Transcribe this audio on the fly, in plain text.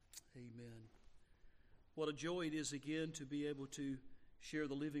Amen. What a joy it is again to be able to share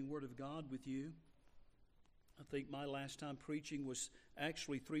the living Word of God with you. I think my last time preaching was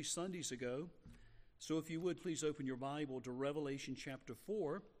actually 3 Sundays ago. So if you would, please open your Bible to Revelation chapter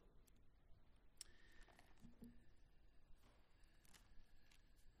 4.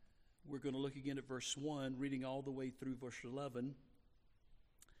 We're going to look again at verse 1, reading all the way through verse 11.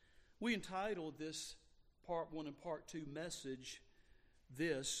 We entitled this part 1 and part 2 message,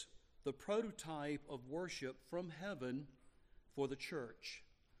 the prototype of worship from heaven for the church.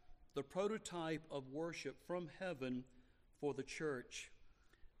 The prototype of worship from heaven for the church.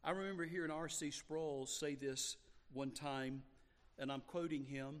 I remember hearing R.C. Sproul say this one time, and I'm quoting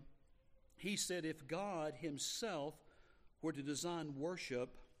him. He said, if God himself were to design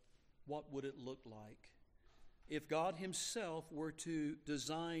worship, what would it look like? If God himself were to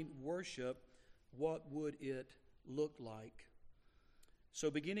design worship, what would it look like? So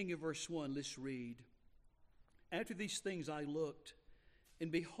beginning in verse 1, let's read. After these things I looked,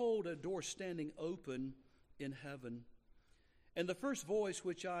 and behold, a door standing open in heaven. And the first voice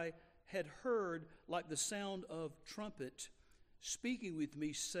which I had heard like the sound of trumpet speaking with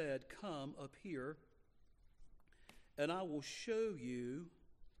me said, come up here, and I will show you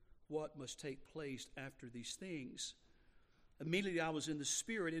what must take place after these things. Immediately I was in the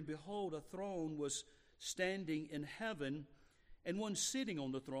Spirit, and behold, a throne was standing in heaven, and one sitting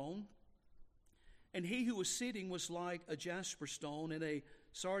on the throne. And he who was sitting was like a jasper stone and a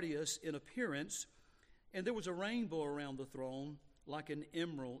sardius in appearance. And there was a rainbow around the throne, like an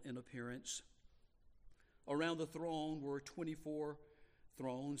emerald in appearance. Around the throne were 24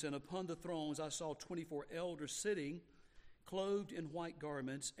 thrones, and upon the thrones I saw 24 elders sitting, clothed in white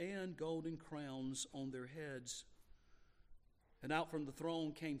garments, and golden crowns on their heads. And out from the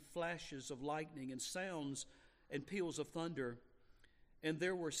throne came flashes of lightning and sounds and peals of thunder. And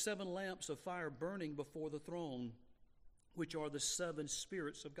there were 7 lamps of fire burning before the throne, which are the 7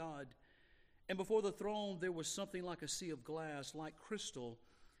 spirits of God. And before the throne there was something like a sea of glass, like crystal.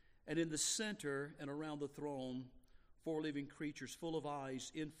 And in the center and around the throne, 4 living creatures full of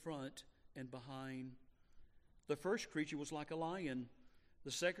eyes in front and behind. The first creature was like a lion.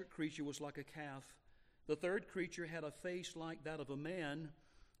 The second creature was like a calf. The third creature had a face like that of a man.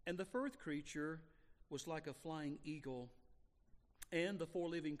 And the fourth creature was like a flying eagle. And the 4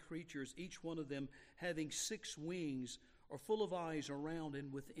 living creatures, each one of them having 6 wings, are full of eyes around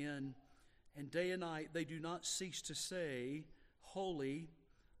and within. And day and night they do not cease to say, Holy,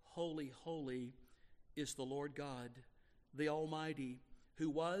 holy, holy is the Lord God, the Almighty, who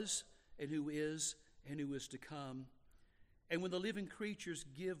was and who is to come. And when the living creatures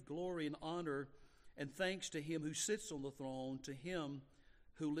give glory and honor and thanks to him who sits on the throne, to him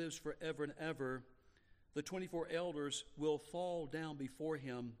who lives forever and ever, the 24 elders will fall down before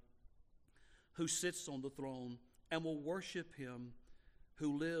him who sits on the throne and will worship him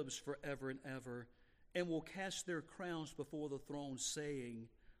who lives forever and ever, and will cast their crowns before the throne, saying,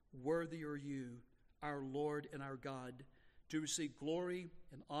 Worthy are you, our Lord and our God, to receive glory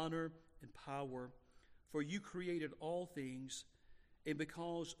and honor and power. For you created all things, and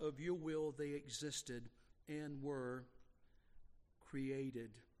because of your will they existed and were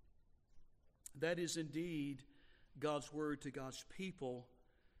created. That is indeed God's word to God's people.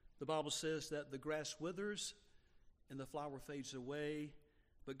 The Bible says that the grass withers and the flower fades away,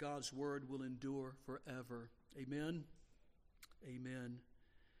 but God's word will endure forever. Amen. Amen.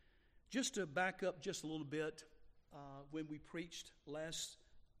 Just to back up just a little bit, when we preached last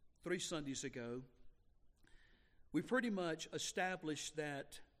 3 Sundays ago, we pretty much established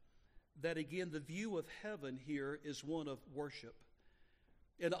that again, the view of heaven here is one of worship.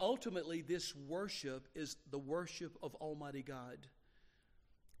 And ultimately, this worship is the worship of Almighty God.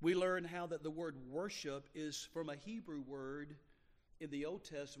 We learn how that the word worship is from a Hebrew word in the Old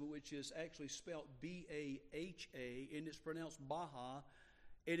Testament, which is actually spelled B-A-H-A, and it's pronounced Baha,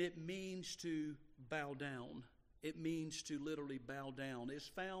 and it means to bow down. It means to literally bow down. It's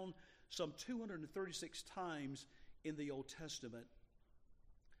found some 236 times in the Old Testament.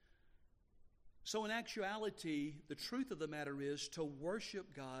 So in actuality, the truth of the matter is to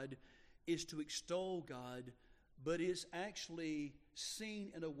worship God is to extol God, but it's actually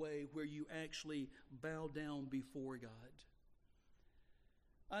seen in a way where you actually bow down before God.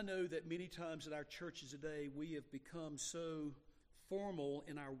 I know that many times in our churches today, we have become so formal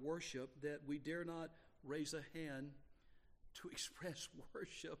in our worship that we dare not raise a hand to express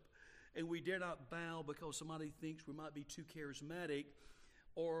worship, and we dare not bow because somebody thinks we might be too charismatic,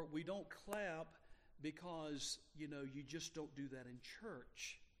 or we don't clap because, you just don't do that in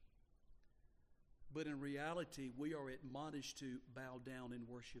church. But in reality, we are admonished to bow down and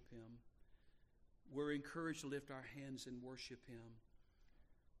worship Him. We're encouraged to lift our hands and worship Him.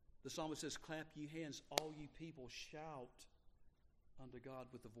 The psalmist says, "Clap ye hands, all ye people, shout unto God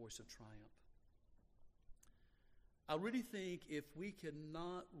with the voice of triumph." I really think if we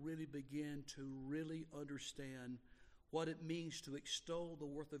cannot really begin to really understand what it means to extol the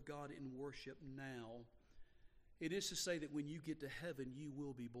worth of God in worship now, it is to say that when you get to heaven, you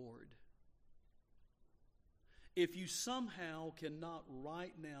will be bored. If you somehow cannot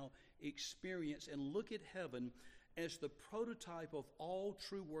right now experience and look at heaven as the prototype of all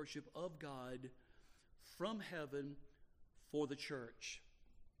true worship of God from heaven for the church.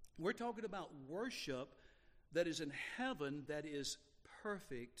 We're talking about worship that is in heaven that is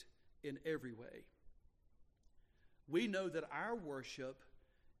perfect in every way. We know that our worship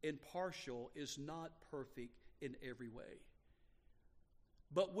in partial is not perfect in every way.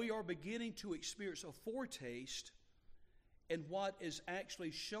 But we are beginning to experience a foretaste in what is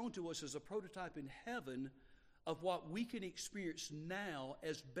actually shown to us as a prototype in heaven of what we can experience now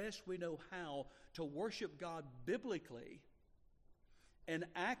as best we know how to worship God biblically and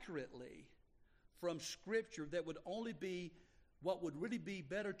accurately from Scripture that would only be what would really be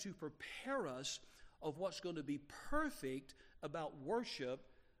better to prepare us of what's going to be perfect about worship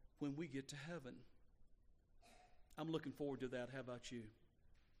when we get to heaven. I'm looking forward to that. How about you?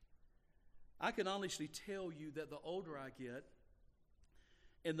 I can honestly tell you that the older I get,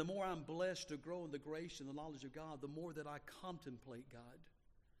 and the more I'm blessed to grow in the grace and the knowledge of God, the more that I contemplate God.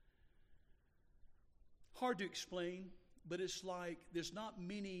 Hard to explain, but it's like there's not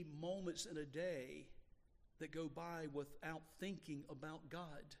many moments in a day that go by without thinking about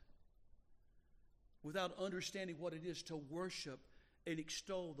God, without understanding what it is to worship and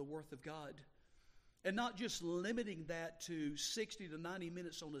extol the worth of God. And not just limiting that to 60 to 90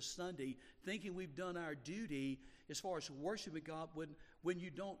 minutes on a Sunday, thinking we've done our duty as far as worshiping God when you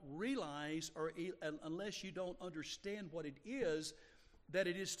don't realize, or unless you don't understand what it is, that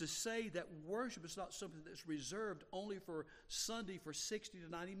it is to say that worship is not something that's reserved only for Sunday for 60 to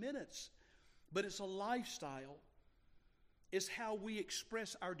 90 minutes, but it's a lifestyle. It's how we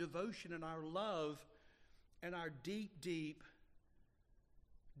express our devotion and our love and our deep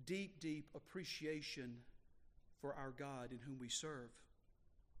appreciation for our God in whom we serve.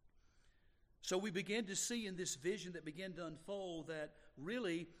 So we begin to see in this vision that began to unfold that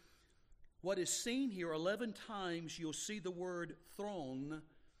really what is seen here 11 times, you'll see the word throne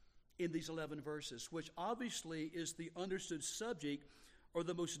in these 11 verses, which obviously is the understood subject or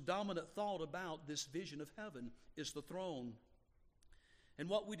the most dominant thought about this vision of heaven is the throne. And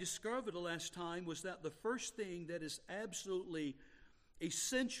what we discovered the last time was that the first thing that is absolutely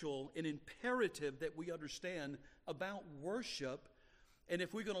essential and imperative that we understand about worship, and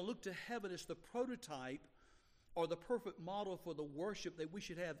if we're going to look to heaven as the prototype or the perfect model for the worship that we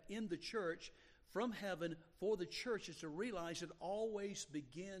should have in the church from heaven for the church, is to realize it always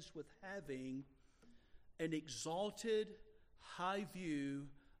begins with having an exalted high view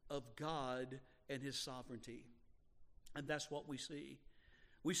of God and His sovereignty. And that's what we see.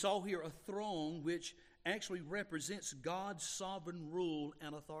 We saw here a throne which actually represents God's sovereign rule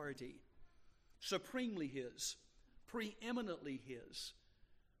and authority. Supremely His, preeminently His.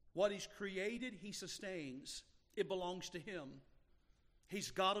 What He's created, He sustains. It belongs to Him.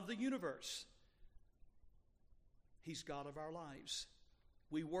 He's God of the universe. He's God of our lives.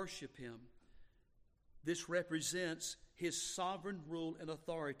 We worship Him. This represents His sovereign rule and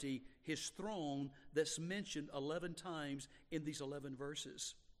authority, His throne that's mentioned 11 times in these 11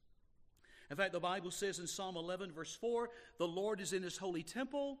 verses. In fact, the Bible says in Psalm 11, verse 4, the Lord is in His holy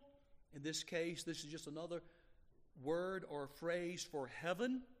temple. In this case, this is just another word or phrase for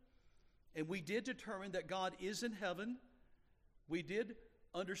heaven. And we did determine that God is in heaven. We did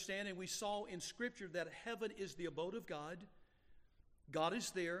understand and we saw in Scripture that heaven is the abode of God. God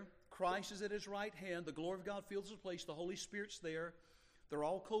is there. Christ is at His right hand. The glory of God fills the place. The Holy Spirit's there. They're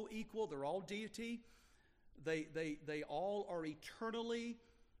all co-equal. They're all deity. They all are eternally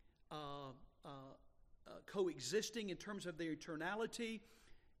coexisting in terms of their eternality,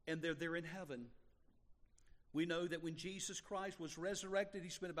 and they're there in heaven. We know that when Jesus Christ was resurrected, He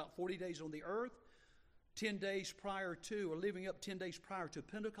spent about 40 days on the earth, 10 days prior to, or living up 10 days prior to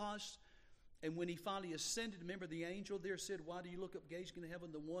Pentecost. And when He finally ascended, remember the angel there said, "Why do you look up gazing into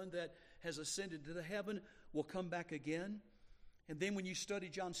heaven? The one that has ascended to the heaven will come back again." And then when you study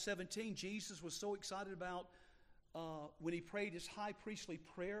John 17, Jesus was so excited about when He prayed His high priestly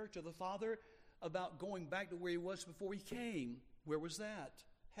prayer to the Father about going back to where He was before He came. Where was that?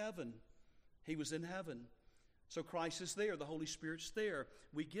 Heaven. He was in heaven. So Christ is there. The Holy Spirit's there.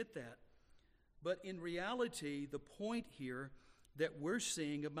 We get that. But in reality, the point here that we're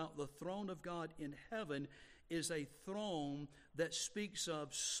seeing about the throne of God in heaven is a throne that speaks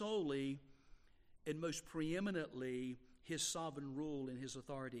of solely and most preeminently his sovereign rule and his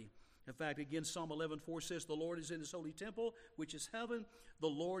authority. In fact, again, Psalm 11:4 says, "The Lord is in his holy temple, which is heaven. The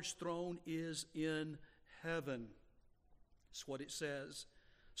Lord's throne is in heaven." That's what it says.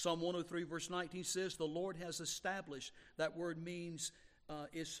 Psalm 103 verse 19 says, "The Lord has established." That word means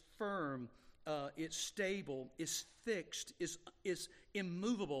is firm, it's stable, it's fixed, it's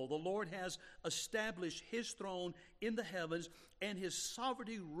immovable. The Lord has established his throne in the heavens, and his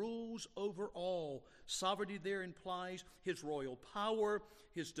sovereignty rules over all. Sovereignty there implies his royal power,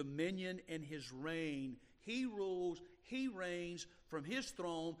 his dominion, and his reign. He rules, he reigns from his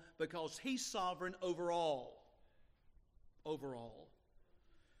throne because he's sovereign over all. Over all.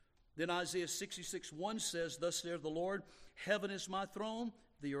 Then Isaiah 66:1 says, "Thus saith the Lord, heaven is my throne,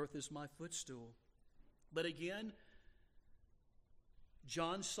 the earth is my footstool." But again,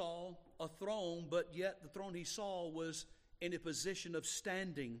 John saw a throne, but yet the throne he saw was in a position of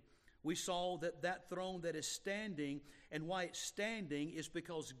standing. We saw that throne that is standing, and why it's standing is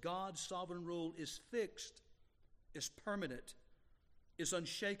because God's sovereign rule is fixed, is permanent, is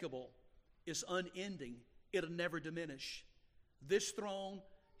unshakable, is unending. It'll never diminish. This throne,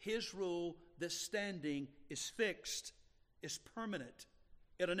 his rule that's standing, is fixed, is permanent.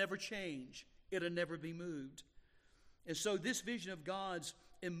 It'll never change. It'll never be moved. And so this vision of God's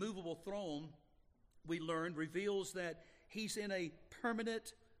immovable throne, we learn, reveals that he's in a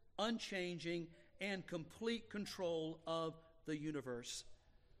permanent, unchanging, and complete control of the universe.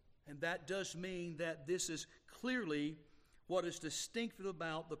 And that does mean that this is clearly what is distinctive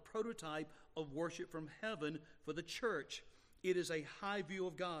about the prototype of worship from heaven for the church. It is a high view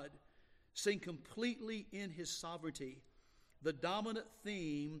of God, seen completely in his sovereignty. The dominant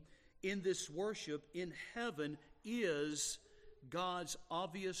theme in this worship in heaven is God's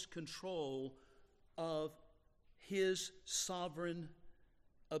obvious control of his sovereign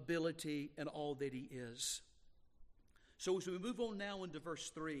ability and all that he is. So as we move on now into verse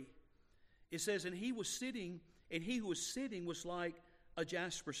 3, it says, "And he who was sitting was like a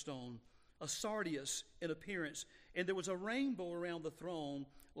jasper stone, a sardius in appearance, and there was a rainbow around the throne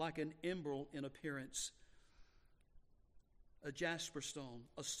like an emerald in appearance." A jasper stone,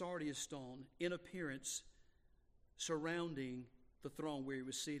 a sardius stone in appearance surrounding the throne where he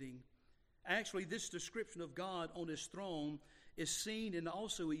was sitting. Actually, this description of God on his throne is seen in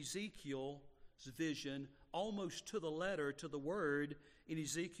also Ezekiel's vision, almost to the letter, to the word, in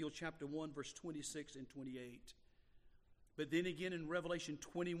Ezekiel chapter 1, verse 26 and 28. But then again in Revelation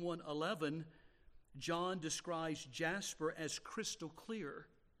 21:11, John describes jasper as crystal clear.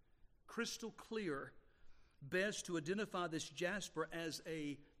 Crystal clear. Best to identify this jasper as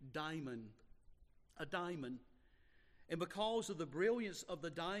a diamond. A diamond. And because of the brilliance of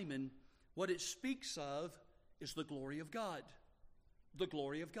the diamond, what it speaks of is the glory of God. The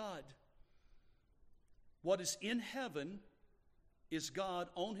glory of God. What is in heaven is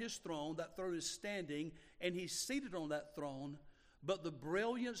God on his throne. That throne is standing, and he's seated on that throne. But the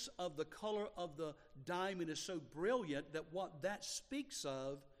brilliance of the color of the diamond is so brilliant that what that speaks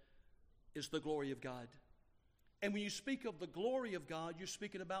of is the glory of God. And when you speak of the glory of God, you're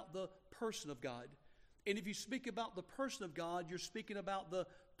speaking about the person of God. And if you speak about the person of God, you're speaking about the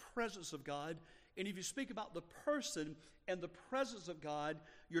presence of God. And if you speak about the person and the presence of God,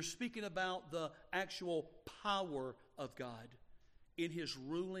 you're speaking about the actual power of God in his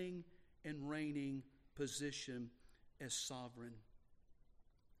ruling and reigning position as sovereign.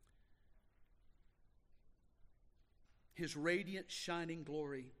 His radiant, shining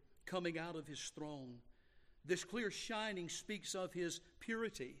glory coming out of his throne. This clear shining speaks of his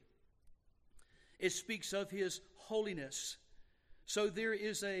purity. It speaks of his holiness. So there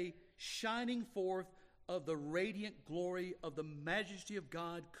is a shining forth of the radiant glory of the majesty of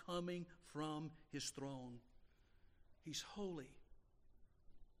God coming from his throne. He's holy.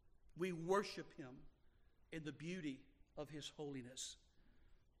 We worship him in the beauty of his holiness.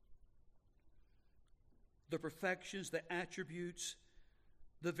 The perfections, the attributes,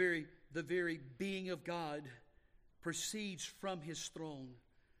 the very being of God proceeds from his throne.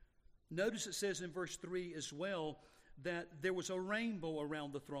 Notice it says in verse 3 as well that there was a rainbow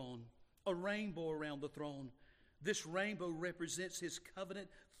around the throne. A rainbow around the throne. This rainbow represents his covenant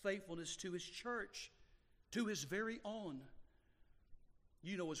faithfulness to his church, to his very own.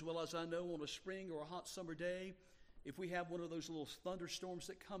 You know as well as I know, on a spring or a hot summer day, if we have one of those little thunderstorms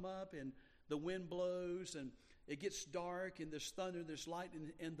that come up and the wind blows and it gets dark and there's thunder, there's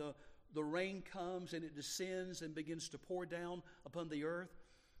lightning, and the rain comes and it descends and begins to pour down upon the earth.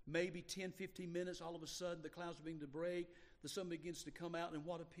 maybe 10, 15 minutes, all of a sudden the clouds begin to break, the sun begins to come out, and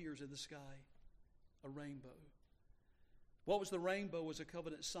what appears in the sky? A rainbow. What was the rainbow? Was a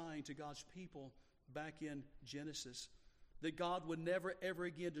covenant sign to God's people back in Genesis. That God would never, ever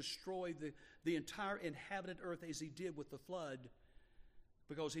again destroy the entire inhabited earth as he did with the flood,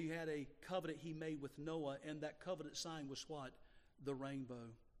 because he had a covenant he made with Noah, and that covenant sign was what? The rainbow.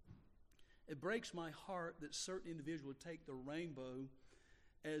 It breaks my heart that certain individuals take the rainbow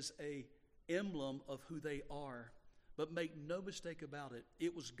as an emblem of who they are. But make no mistake about it,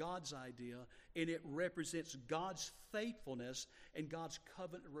 it was God's idea, and it represents God's faithfulness and God's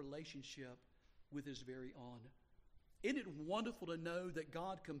covenant relationship with his very own. Isn't it wonderful to know that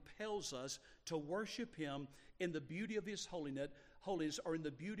God compels us to worship him in the beauty of his holiness, or in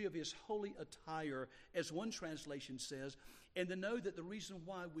the beauty of his holy attire, as one translation says, and to know that the reason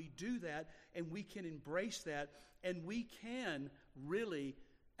why we do that, and we can embrace that, and we can really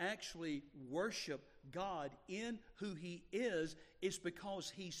actually worship God in who he is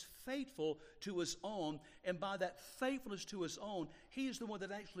because he's faithful to his own, and by that faithfulness to his own, he is the one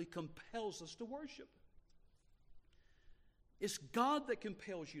that actually compels us to worship. It's God that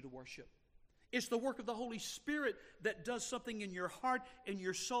compels you to worship. It's the work of the Holy Spirit that does something in your heart, in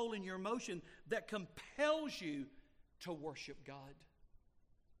your soul, in your emotion, that compels you to worship God.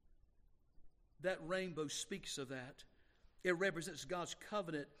 That rainbow speaks of that. It represents God's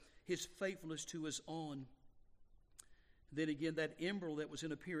covenant, his faithfulness to his own. Then again, that emerald that was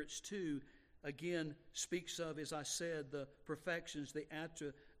in appearance 2, again speaks of, as I said, the perfections, the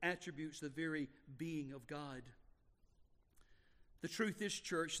attributes, the very being of God. The truth is,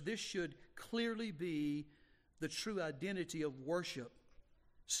 church, this should clearly be the true identity of worship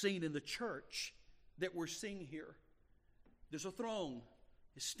seen in the church that we're seeing here. There's a throne,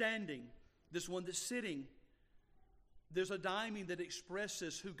 it's standing. There's one that's sitting. There's a diamond that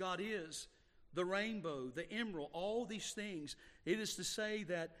expresses who God is. The rainbow, the emerald, all these things. It is to say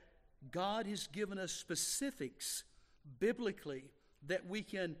that God has given us specifics biblically that we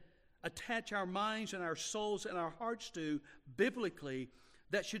can attach our minds and our souls and our hearts to biblically,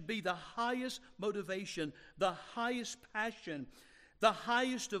 that should be the highest motivation, the highest passion, the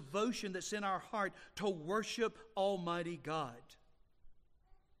highest devotion that's in our heart to worship Almighty God.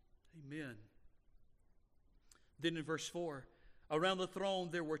 Amen. Then in verse 4, around the throne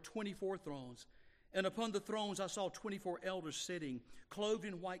there were 24 thrones, and upon the thrones I saw 24 elders sitting, clothed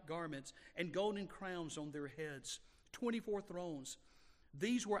in white garments, and golden crowns on their heads. 24 thrones.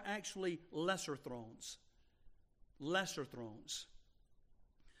 These were actually lesser thrones. Lesser thrones.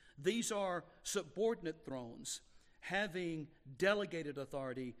 These are subordinate thrones, having delegated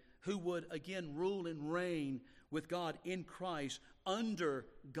authority, who would again rule and reign with God in Christ under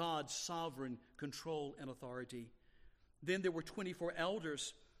God's sovereign control and authority. Then there were 24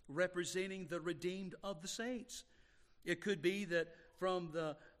 elders representing the redeemed of the saints. It could be that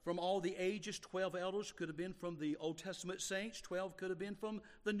from all the ages, 12 elders could have been from the Old Testament saints, 12 could have been from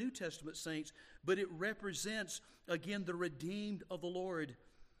the New Testament saints, but it represents, again, the redeemed of the Lord,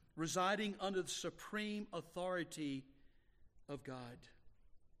 residing under the supreme authority of God.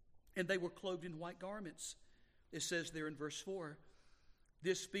 And they were clothed in white garments. It says there in verse 4,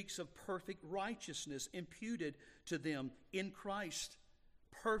 this speaks of perfect righteousness imputed to them in Christ.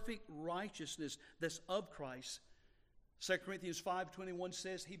 Perfect righteousness that's of Christ. 2 Corinthians 5:21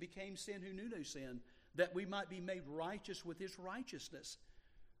 says, he became sin who knew no sin, that we might be made righteous with his righteousness.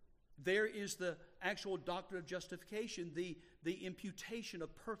 There is the actual doctrine of justification, the imputation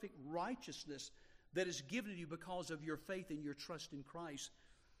of perfect righteousness that is given to you because of your faith and your trust in Christ.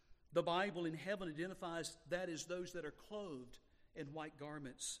 The Bible in heaven identifies that as those that are clothed in white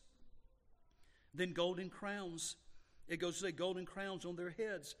garments. Then golden crowns. It goes to say golden crowns on their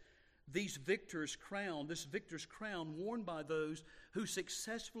heads. This victor's crown worn by those who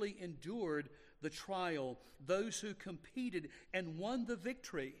successfully endured the trial, those who competed and won the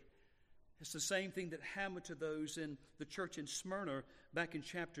victory. It's the same thing that happened to those in the church in Smyrna back in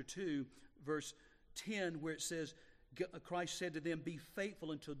chapter 2, verse 10, where it says, Christ said to them, be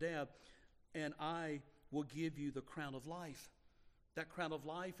faithful until death, and I will give you the crown of life. That crown of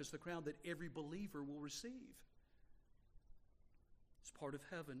life is the crown that every believer will receive. It's part of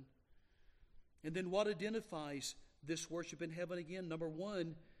heaven. And then what identifies this worship in heaven again? Number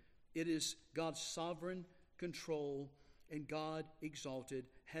one, it is God's sovereign control and God exalted,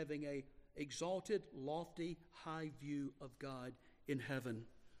 having a exalted, lofty, high view of God in heaven.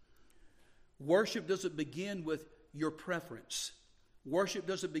 Worship doesn't begin with your preference. Worship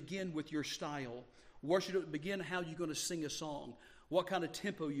doesn't begin with your style. Worship doesn't begin how you're going to sing a song, what kind of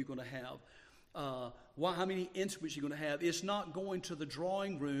tempo you're going to have. how many instruments you're going to have. It's not going to the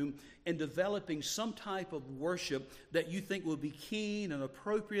drawing room and developing some type of worship that you think will be keen and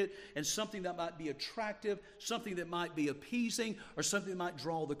appropriate and something that might be attractive, something that might be appeasing, or something that might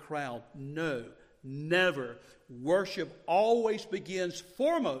draw the crowd. No, never. Worship always begins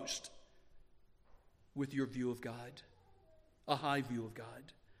foremost with your view of God, a high view of God.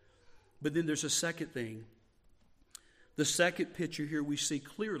 But then there's a second thing. The second picture here we see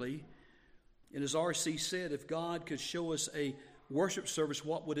clearly, and as R.C. said, if God could show us a worship service,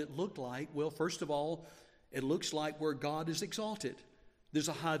 what would it look like? Well, first of all, it looks like where God is exalted. There's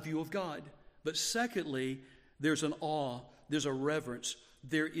a high view of God. But secondly, there's an awe, there's a reverence.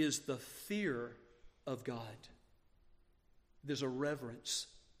 There is the fear of God. There's a reverence.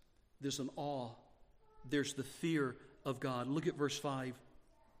 There's an awe. There's the fear of God. Look at verse 5.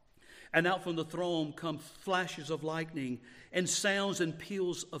 And out from the throne come flashes of lightning and sounds and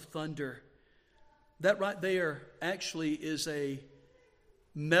peals of thunder. That right there actually is a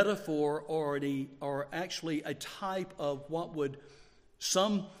metaphor or actually a type of what would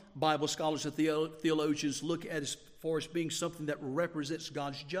some Bible scholars and theologians look at as far as being something that represents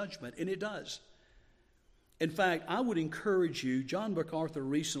God's judgment, and it does. In fact, I would encourage you, John MacArthur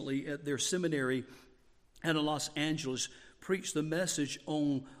recently at their seminary in Los Angeles preached the message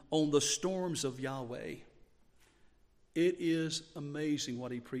on the storms of Yahweh. It is amazing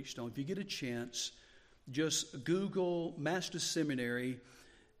what he preached on. If you get a chance, just Google Master Seminary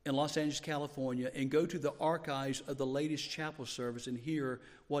in Los Angeles, California, and go to the archives of the latest chapel service and hear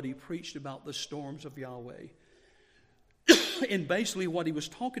what he preached about the storms of Yahweh. And basically what he was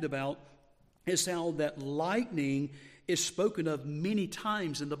talking about is how that lightning is spoken of many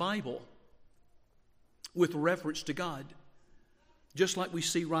times in the Bible with reference to God. Just like we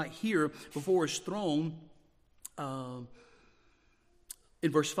see right here before his throne,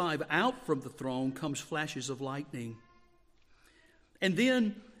 in verse 5, out from the throne comes flashes of lightning. And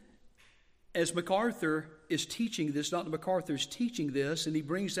then, as MacArthur is teaching this, Dr. MacArthur is teaching this, and he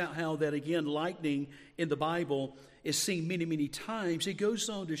brings out how that, again, lightning in the Bible is seen many, many times. He goes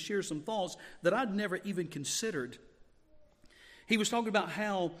on to share some thoughts that I'd never even considered. He was talking about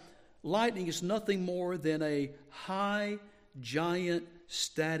how lightning is nothing more than a high, giant,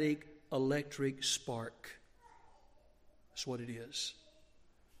 static, electric spark. That's what it is.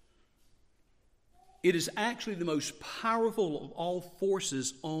 It is actually the most powerful of all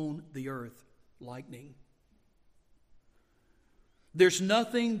forces on the earth, lightning. There's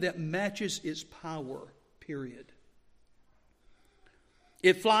nothing that matches its power, period.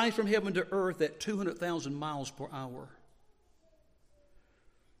 It flies from heaven to earth at 200,000 miles per hour.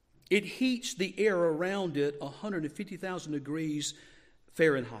 It heats the air around it 150,000 degrees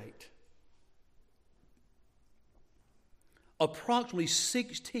Fahrenheit. Approximately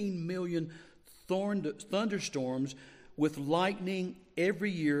 16 million thunderstorms with lightning every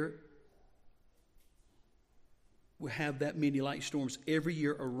year. We have that many lightning storms every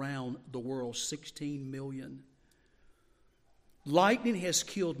year around the world, 16 million. Lightning has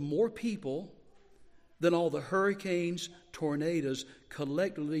killed more people than all the hurricanes, tornadoes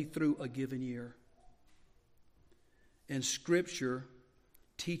collectively through a given year. And Scripture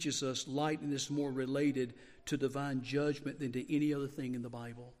teaches us lightning is more related to divine judgment than to any other thing in the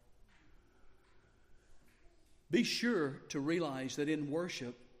Bible. Be sure to realize that in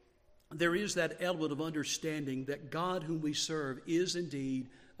worship, there is that element of understanding that God whom we serve is indeed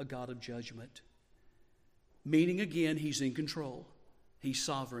a God of judgment. Meaning, again, He's in control. He's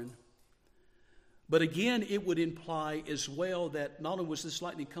sovereign. But again, it would imply as well that not only was this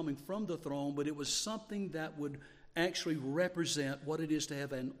lightning coming from the throne, but it was something that would actually represent what it is to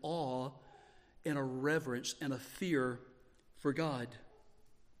have an awe and a reverence and a fear for God.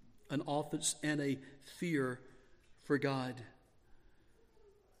 An offense and a fear for God.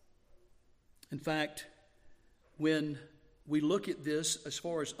 In fact, when we look at this as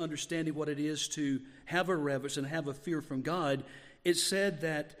far as understanding what it is to have a reverence and have a fear from God, it said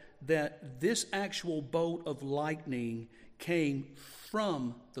that this actual bolt of lightning came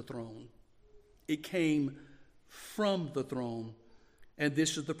from the throne. It came from the throne. And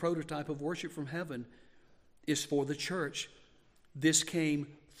this is the prototype of worship from heaven. It's for the church. This came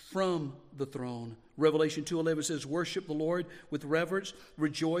from the throne. Revelation 2:11 says, worship the Lord with reverence,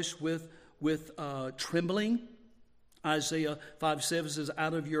 rejoice with trembling. Isaiah 5:7 says,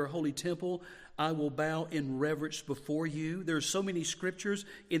 out of your holy temple I will bow in reverence before you. There are so many scriptures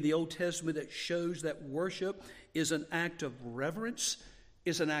in the Old Testament that shows that worship is an act of reverence,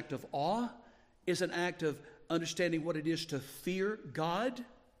 is an act of awe, is an act of understanding what it is to fear God.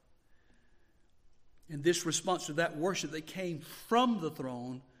 And this response to that worship that came from the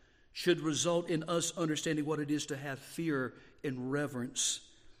throne should result in us understanding what it is to have fear and reverence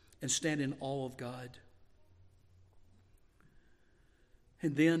and stand in awe of God.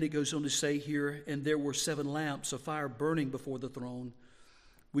 And then it goes on to say here, and there were 7 lamps of fire burning before the throne.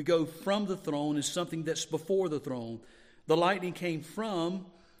 We go from the throne as something that's before the throne. The lightning came from,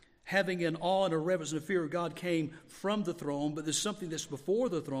 having an awe and a reverence and a fear of God came from the throne, but there's something that's before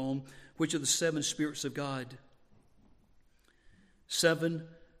the throne, which are the 7 spirits of God. 7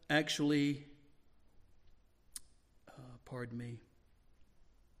 actually,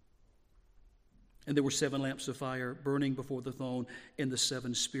 And there were 7 lamps of fire burning before the throne and the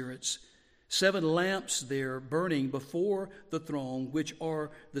 7 spirits. 7 lamps there burning before the throne, which are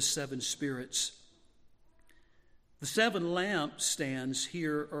the 7 spirits. The 7 lampstands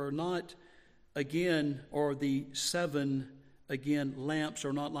here are not, again, or the 7, again, lamps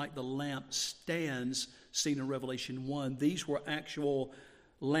are not like the lampstands seen in Revelation 1. These were actual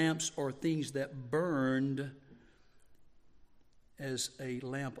lamps or things that burned as a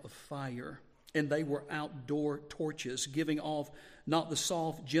lamp of fire. And they were outdoor torches, giving off not the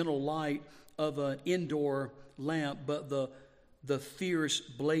soft, gentle light of an indoor lamp, but the fierce,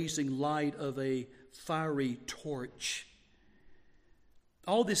 blazing light of a fiery torch.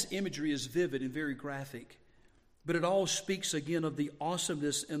 All this imagery is vivid and very graphic, but it all speaks again of the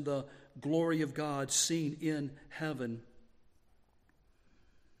awesomeness and the glory of God seen in heaven.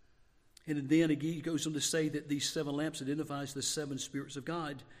 And then again, he goes on to say that these 7 lamps identifies the 7 spirits of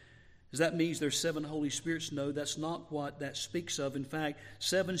God. Does that mean there's 7 Holy Spirits? No, that's not what that speaks of. In fact,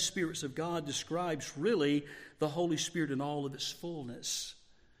 7 spirits of God describes really the Holy Spirit in all of its fullness,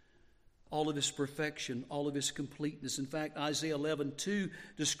 all of its perfection, all of its completeness. In fact, Isaiah 11:2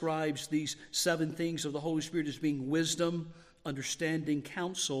 describes these 7 things of the Holy Spirit as being wisdom, understanding,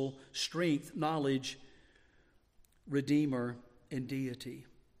 counsel, strength, knowledge, Redeemer, and deity.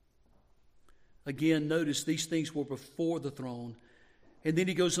 Again, notice these things were before the throne. And then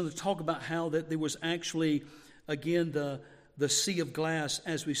he goes on to talk about how that there was actually, again, the sea of glass,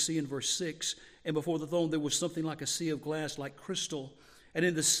 as we see in verse 6. And before the throne, there was something like a sea of glass, like crystal. And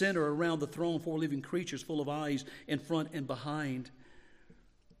in the center, around the throne, 4 living creatures full of eyes in front and behind.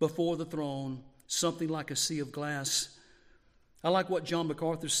 Before the throne, something like a sea of glass. I like what John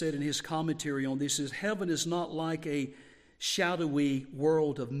MacArthur said in his commentary on this, is heaven is not like a shadowy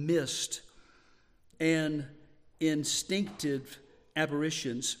world of mist and instinctive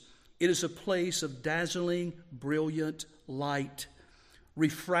apparitions. It is a place of dazzling, brilliant light,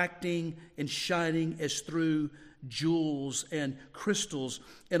 refracting and shining as through jewels and crystals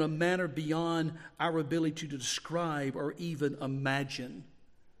in a manner beyond our ability to describe or even imagine.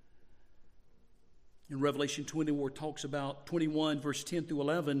 In Revelation 21 talks about 21 verse 10 through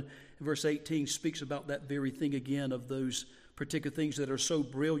 11, and verse 18 speaks about that very thing again, of those particular things that are so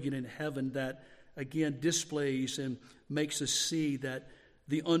brilliant in heaven that again displays and makes us see that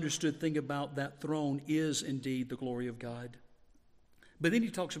the understood thing about that throne is indeed the glory of God. But then he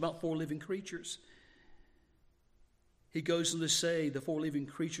talks about 4 living creatures. He goes on to say the 4 living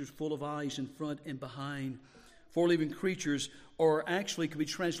creatures full of eyes in front and behind. 4 living creatures, or actually could be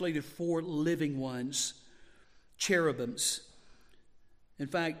translated 4 living ones, cherubims. In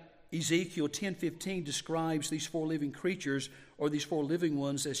fact, Ezekiel 10:15 describes these 4 living creatures, or these 4 living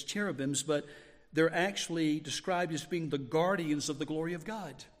ones, as cherubims, but they're actually described as being the guardians of the glory of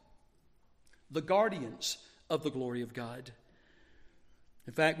God. The guardians of the glory of God.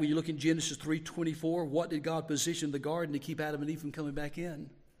 In fact, when you look in Genesis 3:24, what did God position in the garden to keep Adam and Eve from coming back in?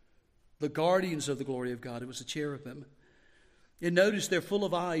 The guardians of the glory of God. It was the cherubim. And notice they're full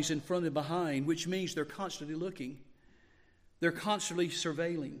of eyes in front and behind, which means they're constantly looking. They're constantly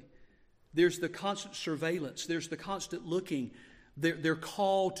surveilling. There's the constant surveillance. There's the constant looking. They're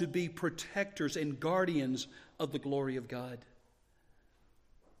called to be protectors and guardians of the glory of God.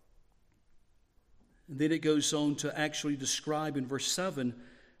 And then it goes on to actually describe in verse 7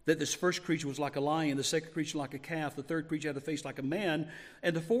 that this first creature was like a lion, the second creature like a calf, the third creature had a face like a man,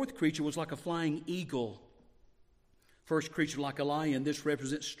 and the fourth creature was like a flying eagle. First creature like a lion, this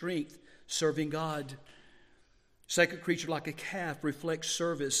represents strength, serving God. Second creature like a calf reflects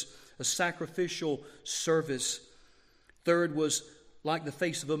service, a sacrificial service. Third was like the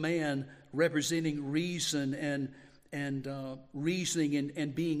face of a man, representing reason and reasoning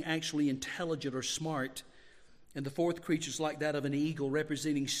and being actually intelligent or smart. And the fourth creature is like that of an eagle,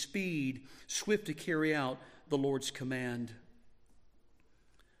 representing speed, swift to carry out the Lord's command.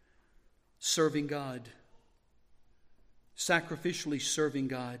 Serving God, sacrificially serving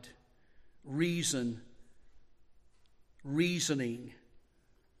God, reasoning,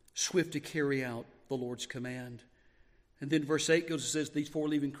 swift to carry out the Lord's command. And then verse 8 goes and says, these four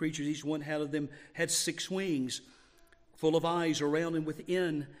living creatures, each one of them had 6 wings, full of eyes around and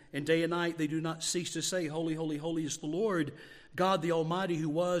within. And day and night they do not cease to say, Holy, holy, holy is the Lord, God the Almighty, who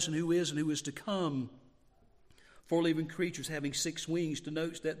was and who is to come. 4 living creatures having 6 wings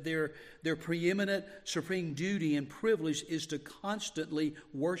denotes that their preeminent supreme duty and privilege is to constantly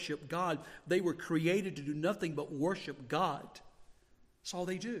worship God. They were created to do nothing but worship God. That's all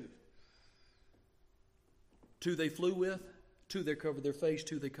they do. 2 they flew with, 2 they covered their face,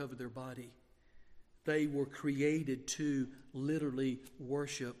 2 they covered their body. They were created to literally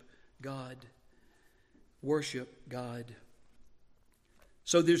worship God. Worship God.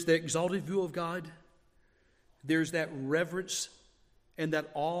 So there's the exalted view of God. There's that reverence and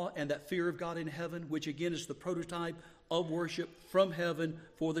that awe and that fear of God in heaven, which again is the prototype of worship from heaven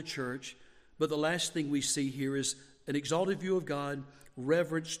for the church. But the last thing we see here is an exalted view of God,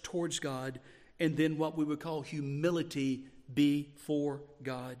 reverence towards God, and then what we would call humility before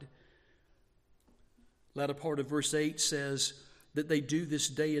God. Latter part of verse 8 says that they do this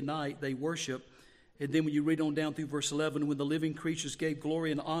day and night, they worship. And then when you read on down through verse 11, when the living creatures gave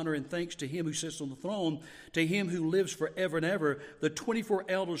glory and honor and thanks to him who sits on the throne, to him who lives forever and ever, the 24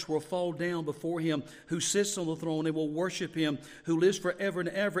 elders will fall down before him who sits on the throne and will worship him who lives forever and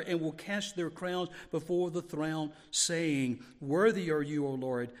ever, and will cast their crowns before the throne, saying, Worthy are you, O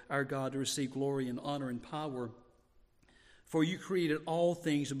Lord, our God, to receive glory and honor and power. For you created all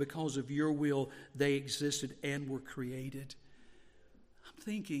things, and because of your will they existed and were created. I'm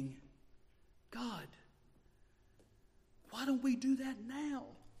thinking, God, why don't we do that now?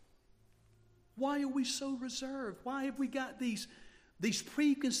 Why are we so reserved? Why have we got these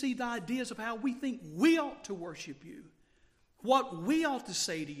preconceived ideas of how we think we ought to worship you? What we ought to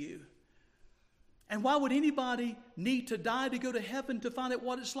say to you? And why would anybody need to die to go to heaven to find out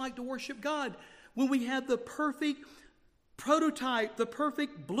what it's like to worship God when we have the perfect prototype, the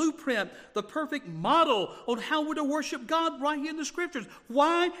perfect blueprint, the perfect model on how we're to worship God right here in the Scriptures?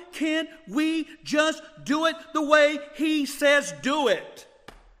 Why can't we just do it the way He says do it?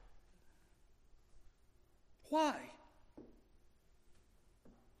 Why?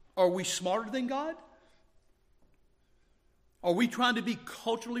 Are we smarter than God? Are we trying to be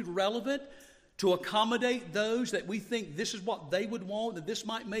culturally relevant to accommodate those that we think this is what they would want, that this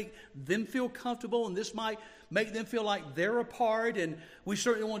might make them feel comfortable and this might make them feel like they're a part, and we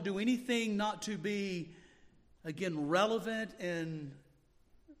certainly don't want to do anything not to be, again, relevant in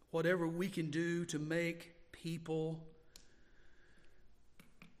whatever we can do to make people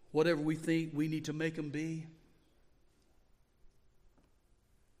whatever we think we need to make them be.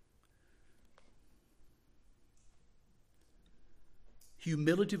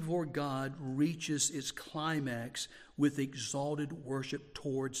 Humility before God reaches its climax with exalted worship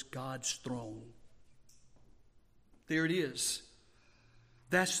towards God's throne. There it is.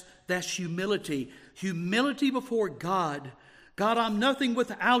 That's humility. Humility before God. God, I'm nothing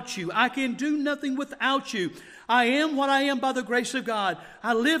without you. I can do nothing without you. I am what I am by the grace of God.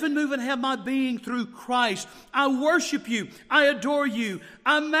 I live and move and have my being through Christ. I worship you. I adore you.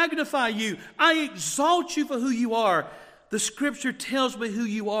 I magnify you. I exalt you for who you are. The Scripture tells me who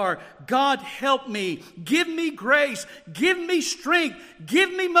you are. God, help me. Give me grace. Give me strength.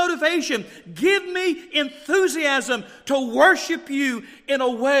 Give me motivation. Give me enthusiasm to worship you in a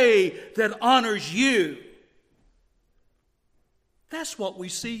way that honors you. That's what we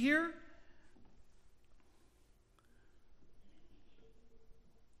see here.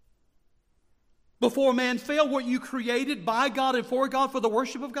 Before man fell, weren't you created by God and for God for the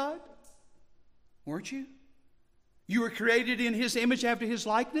worship of God? Weren't you? You were created in His image after His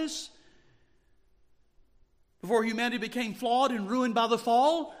likeness. Before humanity became flawed and ruined by the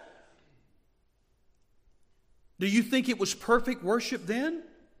fall. Do you think it was perfect worship then?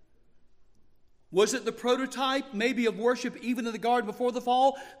 Was it the prototype maybe of worship even in the garden before the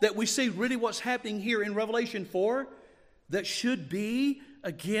fall that we see really what's happening here in Revelation 4? That should be,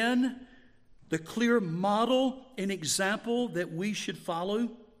 again, the clear model and example that we should follow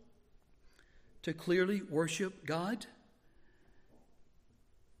to clearly worship God?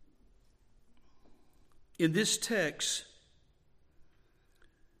 In this text,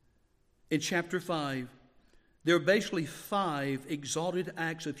 in chapter 5, there are basically 5 exalted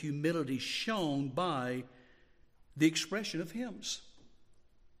acts of humility shown by the expression of hymns.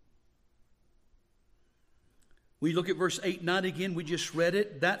 We look at verse 8, 9 again. We just read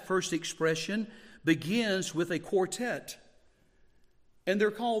it. That first expression begins with a quartet. And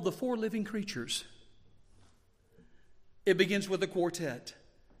they're called the 4 living creatures. It begins with a quartet.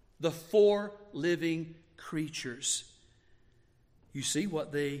 The 4 living creatures. You see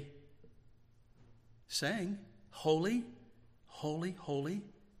what they sang? Holy, Holy, holy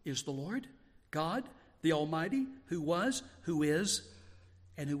is the Lord, God, the Almighty, who was, who is,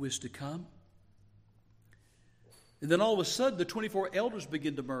 and who is to come. And then all of a sudden, the 24 elders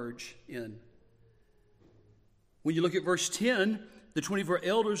begin to merge in. When you look at verse 10, the 24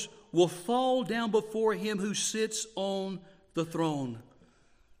 elders will fall down before him who sits on the throne.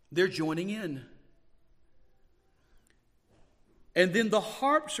 They're joining in. And then the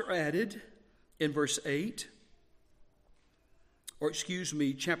harps are added in verse 8.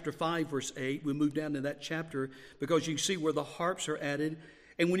 Chapter 5, verse 8. We move down to that chapter because you can see where the harps are added.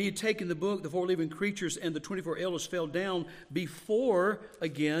 And when he had taken the book, the four living creatures and the 24 elders fell down before,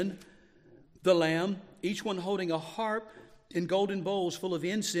 again, the Lamb, each one holding a harp in golden bowls full of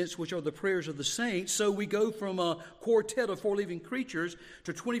incense, which are the prayers of the saints. So we go from a quartet of four living creatures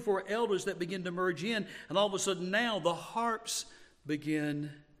to 24 elders that begin to merge in. And all of a sudden now the harps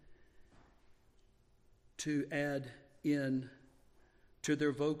begin to add in to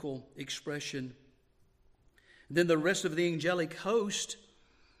their vocal expression. Then the rest of the angelic host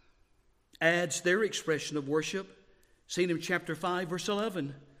adds their expression of worship, seen in chapter 5, verse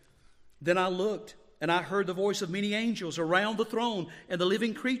 11. Then I looked, and I heard the voice of many angels around the throne, and the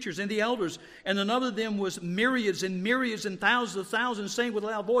living creatures, and the elders. And another of them was myriads and myriads and thousands of thousands, saying with a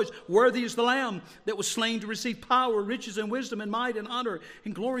loud voice, Worthy is the Lamb that was slain to receive power, riches, and wisdom, and might, and honor,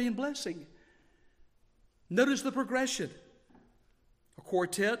 and glory, and blessing. Notice the progression. A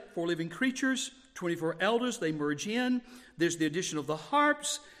quartet, four living creatures, 24 elders, they merge in. There's the addition of the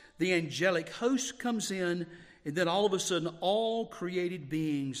harps. The angelic host comes in, and then all of a sudden all created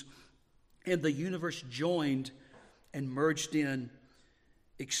beings and the universe joined and merged in,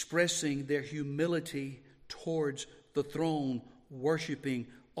 expressing their humility towards the throne, worshiping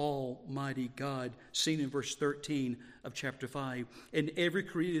Almighty God, seen in verse 13 of chapter 5. And every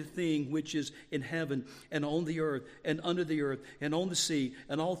created thing which is in heaven and on the earth and under the earth and on the sea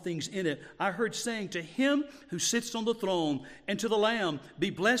and all things in it, I heard saying, To him who sits on the throne and to the Lamb be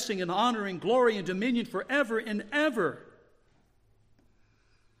blessing and honor and glory and dominion forever and ever.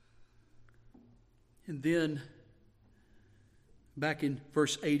 And then, back in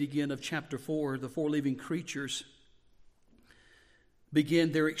verse 8 again of chapter 4, the four living creatures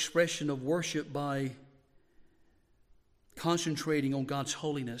begin their expression of worship by concentrating on God's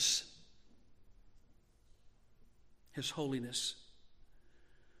holiness. His holiness.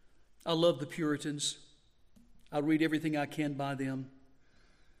 I love the Puritans. I read everything I can by them.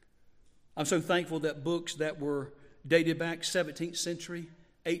 I'm so thankful that books that were dated back 17th century,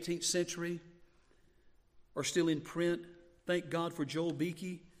 18th century, are still in print. Thank God for Joel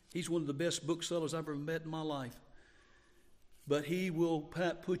Beakey. He's one of the best booksellers I've ever met in my life. But he will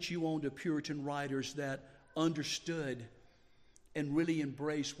put you on to Puritan writers that understood and really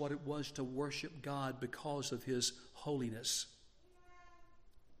embraced what it was to worship God because of His holiness.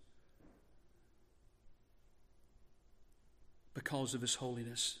 Because of His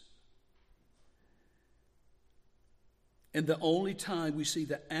holiness. And the only time we see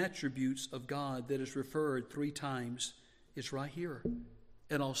the attributes of God that is referred 3 times is right here.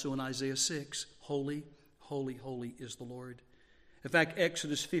 And also in Isaiah 6, Holy, holy, holy is the Lord. In fact,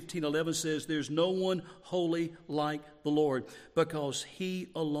 Exodus 15:11 says, There's no one holy like the Lord, because He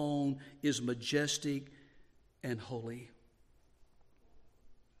alone is majestic and holy.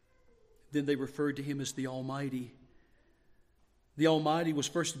 Then they referred to Him as the Almighty. The Almighty was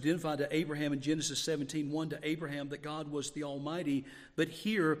first identified to Abraham in Genesis 17:1 to Abraham that God was the Almighty. But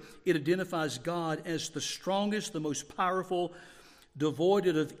here it identifies God as the strongest, the most powerful, devoid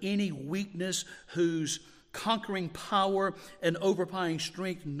of any weakness, whose conquering power and overpowering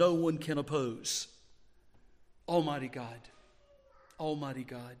strength no one can oppose. Almighty God. Almighty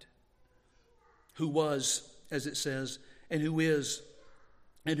God. Who was, as it says, and who is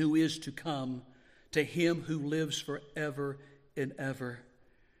to come, to Him who lives forever and ever.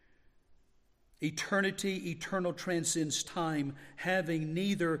 Eternity, eternal, transcends time, having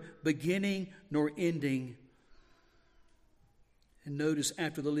neither beginning nor ending. And notice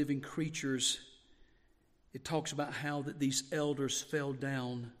after the living creatures, it talks about how that these elders fell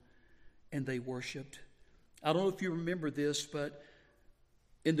down and they worshiped. I don't know if you remember this, but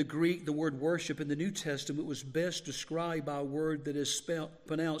in the Greek, the word worship in the New Testament was best described by a word that is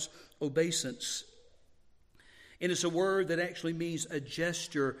pronounced obeisance. And it's a word that actually means a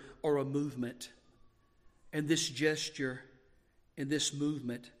gesture or a movement. And this gesture and this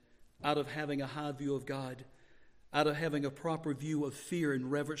movement, out of having a high view of God, out of having a proper view of fear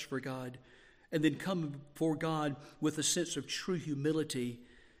and reverence for God, and then coming before God with a sense of true humility,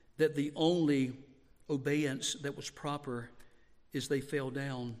 that the only obedience that was proper is they fell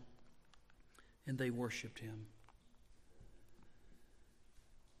down and they worshiped Him.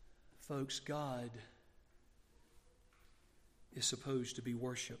 Folks, God is supposed to be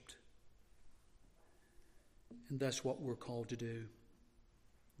worshiped. And that's what we're called to do.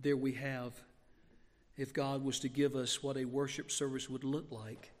 There we have, if God was to give us what a worship service would look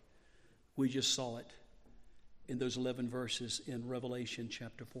like, we just saw it in those 11 verses in Revelation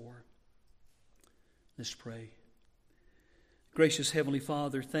chapter 4. Let's pray. Gracious Heavenly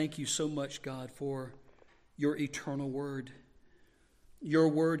Father, thank you so much, God, for your eternal word. Your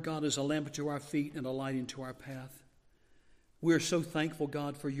word, God, is a lamp unto our feet and a light into our path. We're so thankful,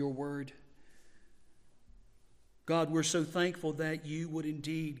 God, for your word. God, we're so thankful that you would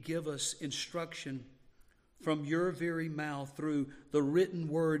indeed give us instruction from your very mouth through the written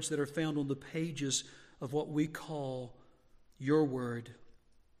words that are found on the pages of what we call your word,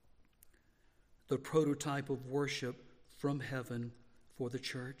 the prototype of worship from heaven for the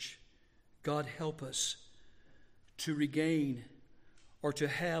church. God, help us to regain or to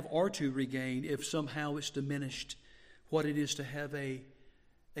have or to regain, if somehow it's diminished, what it is to have a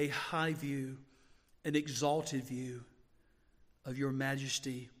high view, an exalted view of your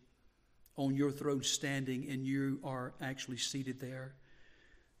majesty on your throne standing, and you are actually seated there.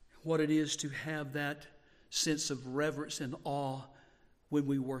 What it is to have that sense of reverence and awe when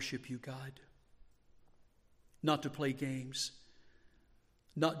we worship you, God. Not to play games,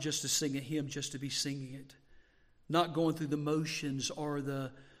 not just to sing a hymn just to be singing it, not going through the motions or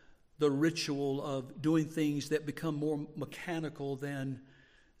the ritual of doing things that become more mechanical than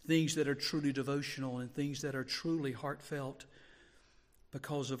things that are truly devotional and things that are truly heartfelt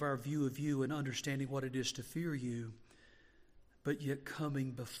because of our view of you and understanding what it is to fear you, but yet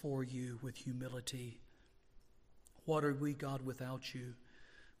coming before you with humility. What are we, God, without you?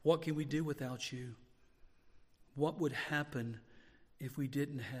 What can we do without you? What would happen if we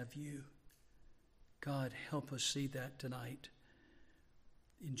didn't have you? God, help us see that tonight.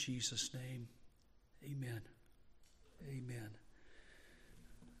 In Jesus' name, amen. Amen.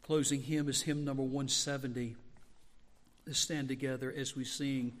 Closing hymn is hymn number 170. Let's stand together as we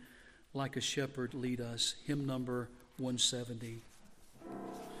sing Like a Shepherd Lead Us. Hymn number 170.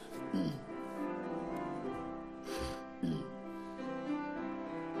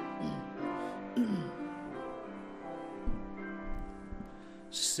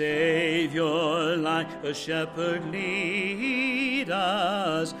 Savior, like a shepherd, lead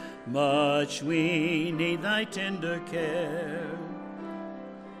us. Much we need thy tender care.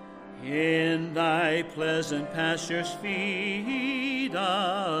 In thy pleasant pastures feed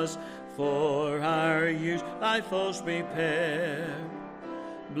us. For our use thy foes prepare.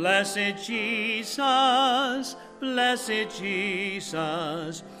 Blessed Jesus,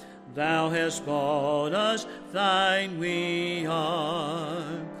 thou hast bought us, thine we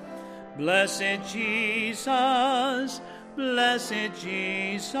are. Blessed Jesus,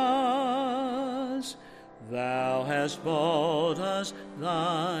 thou hast bought us,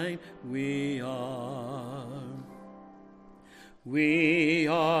 thine we are. We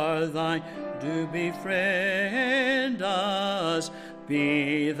are thine, do befriend us,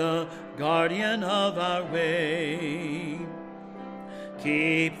 be the guardian of our way.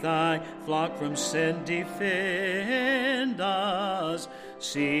 Keep thy flock from sin, defend us,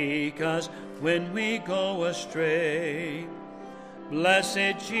 seek us when we go astray.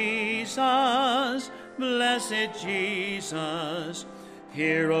 Blessed Jesus,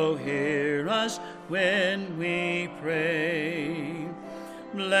 hear, oh, hear us when we pray.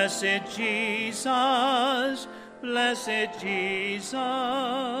 Blessed Jesus,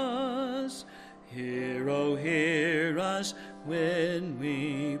 hear, oh, hear us when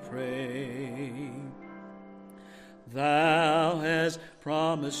we pray. Thou hast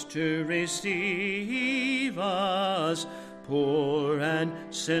promised to receive us, poor and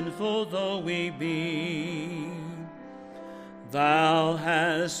sinful though we be. Thou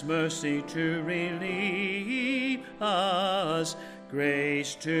hast mercy to relieve us,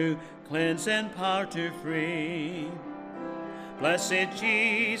 grace to cleanse and power to free. Blessed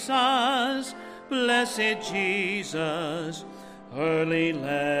Jesus, early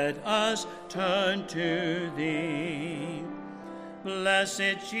let us turn to thee.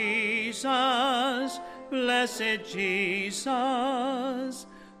 Blessed Jesus,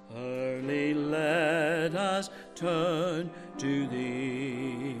 early let us turn to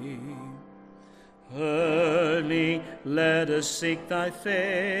thee. Early let us seek thy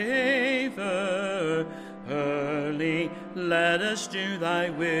favor, early let us do thy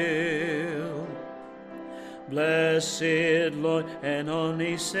will. Blessed Lord and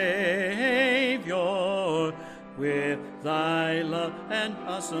only Savior, with thy love and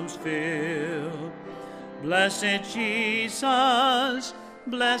bosoms fill. Blessed Jesus,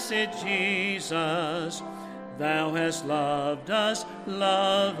 blessed Jesus, thou hast loved us,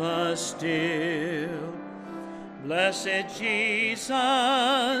 love us still. Blessed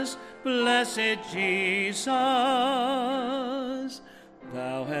Jesus, blessed Jesus,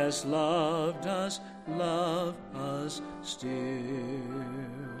 thou hast loved us, love us still.